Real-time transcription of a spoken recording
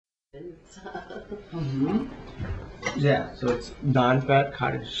Mm-hmm. Yeah, so it's non-fat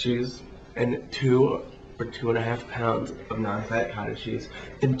cottage cheese and 2 or 2.5 pounds of non-fat cottage cheese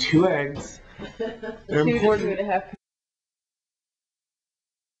and 2 eggs. They're 2 to important. 2.5.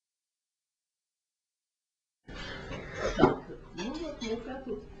 Так, ну вот мука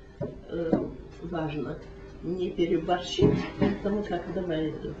тут важно не переборщить, поэтому как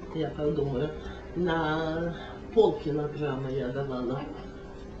давай, я подумаю, на полкилограмма я давала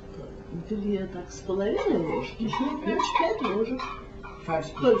 2,5 ложки, значит 5 ложек.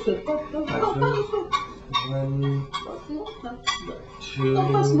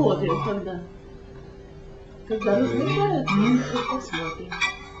 Ну, посмотрим, когда размешается, посмотрим.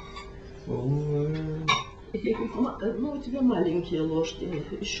 Ну, у тебя маленькие ложки,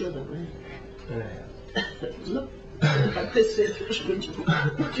 еще давай. Ну, ты сыпешь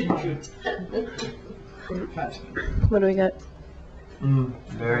чуть-чуть. What do we got?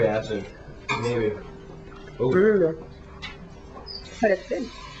 Very acid. Maybe. Oh, But it's good.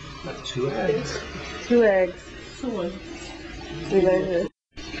 2 eggs. 2 eggs. Соль. We learned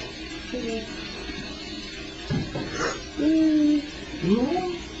Ну,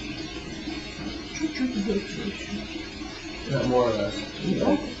 чуть-чуть больше еще. Yeah, more or less.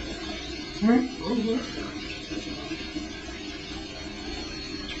 Да?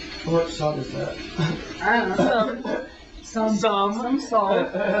 How much salt is that? I don't know. Some salt.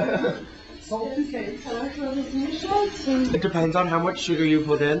 Salt and cake. Хорошо размешать. It depends on how much sugar you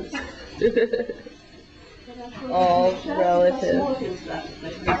put in. All relative. Посмотрим так.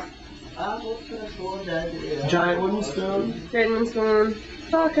 А вот хорошо, да. Giant wooden spoon. Great spoon.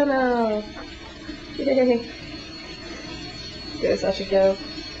 Bacana. Yay. Go, Sasha, go.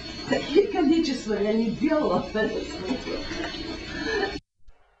 Такие количества я не делала.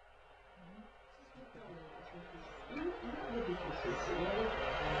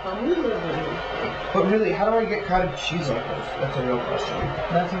 But really, how do I get cottage cheese like this? That's a real question.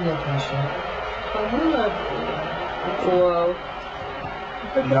 That's a real question. Whoa.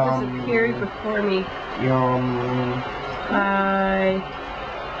 Look at Yum. this appearing before me. Yum. Hi.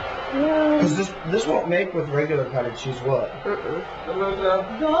 Because this won't make with regular cottage cheese, what?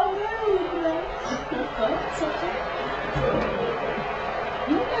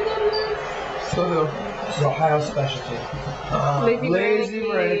 So this is Ohio specialty. Lazy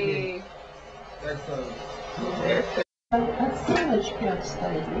Varenyky. Varenyky. Отсылочки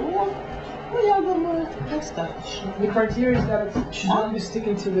оставить. Ну, я думаю, достаточно. The criteria is that it should not be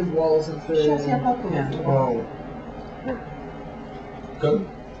sticking to the walls of the. Сейчас я попробую. Oh. Good.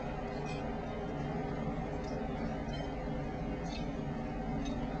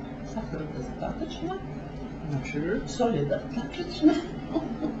 Сахара достаточно. No sugar. Соли достаточно.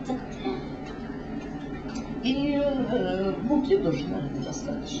 И муки тоже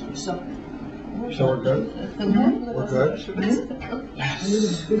достаточно. Все. So we're good? We're good?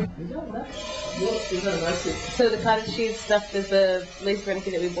 So the cottage cheese stuff is the lazy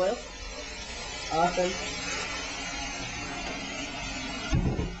Varenyky that we boil? Awesome.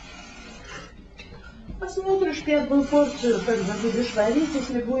 Посмотришь первую порцию, когда будешь варить,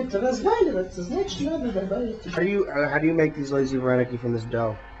 если будет разваливаться, значит надо добавить. How do you make these lazy Varenyky from this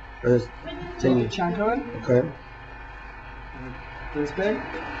dough? Or this Take a thingy? chunk of it. Okay. This big.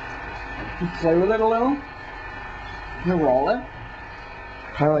 You play with it a little. You roll it.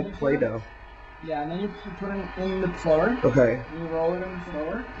 Kind of like Play-Doh. Yeah, and then you put it in the flour. Okay. And you roll it in the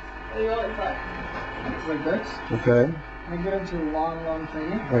flour. And you roll it flat. Like this. Okay. And get into a long, long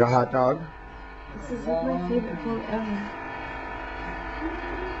thingy. Like a hot dog? This is like my favorite thing ever.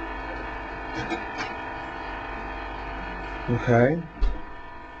 Okay.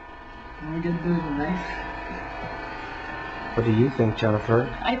 And we get the knife. What do you think, Jennifer?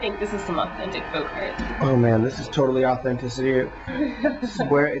 I think this is some authentic folk art. Oh man, this is totally authenticity. This is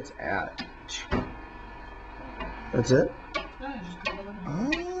where it's at. That's it? Oh,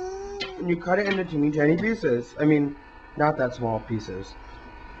 and you cut it into teeny tiny pieces. I mean, not that small pieces.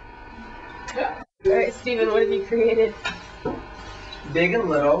 Alright, Steven, what have you created? Big and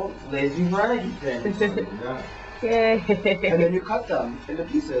little lazy Varenyky things. Yay! And then you cut them into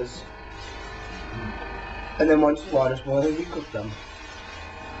pieces. And then once the water's boiling, you cook them.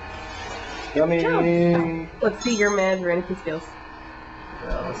 Yummy! Let's see your mad Varenyky skills.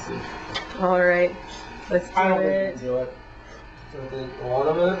 Yeah, let's see. Alright, let's do I don't think it. you can do it. So I think a lot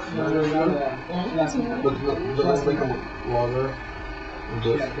of it. No. But let's make them longer. And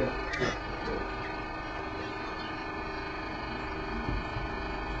just, Yeah, good.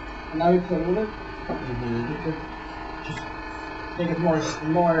 And now you play with it. You could just make it more,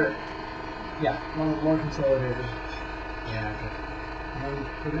 more consolidated. Yeah, okay. And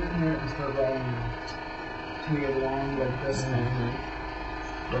put it in there and start rolling to get along like this.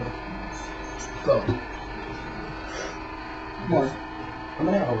 Go. More. I'm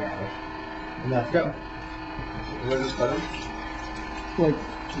gonna have a radish. Enough. Go. Is that just butter? Like,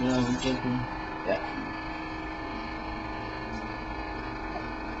 yeah, it's like, Yeah.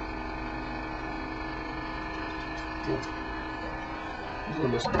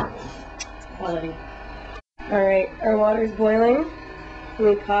 Quality. Alright, our water's boiling.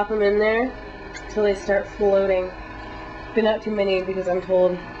 We pop them in there until they start floating. But not too many because I'm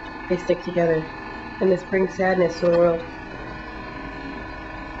told they stick together. And this brings sadness to the world.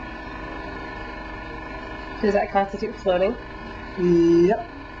 Does that constitute floating? yep.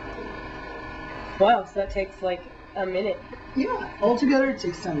 Wow, so that takes like a minute. Yeah, altogether it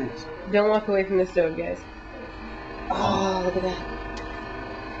takes 10 minutes. Don't walk away from the stove, guys. Oh, look at that.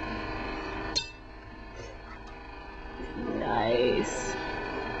 Nice.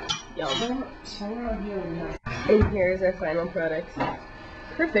 Yum. And here's our final product.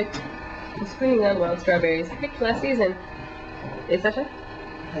 Perfect. I'm springing on wild strawberries. Picked last season. Hey, Sasha?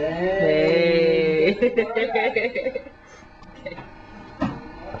 Hey. Okay.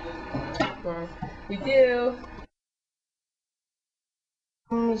 Well, we do.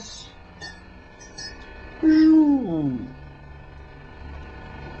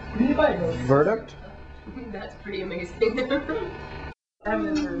 Verdict? That's pretty amazing. I'm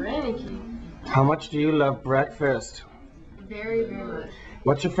a Varenyky. How much do you love breakfast? Very, very much.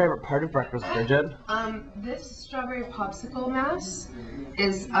 What's your favorite part of breakfast, Bridget? This strawberry popsicle mass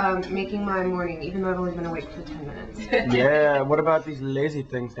is making my morning, even though I've only been awake for 10 minutes. Yeah, what about these lazy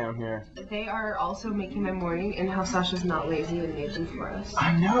things down here? They are also making my morning, and how Sasha's not lazy and made them for us.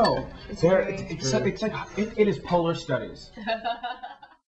 I know. It's There, very it's like it is polar studies.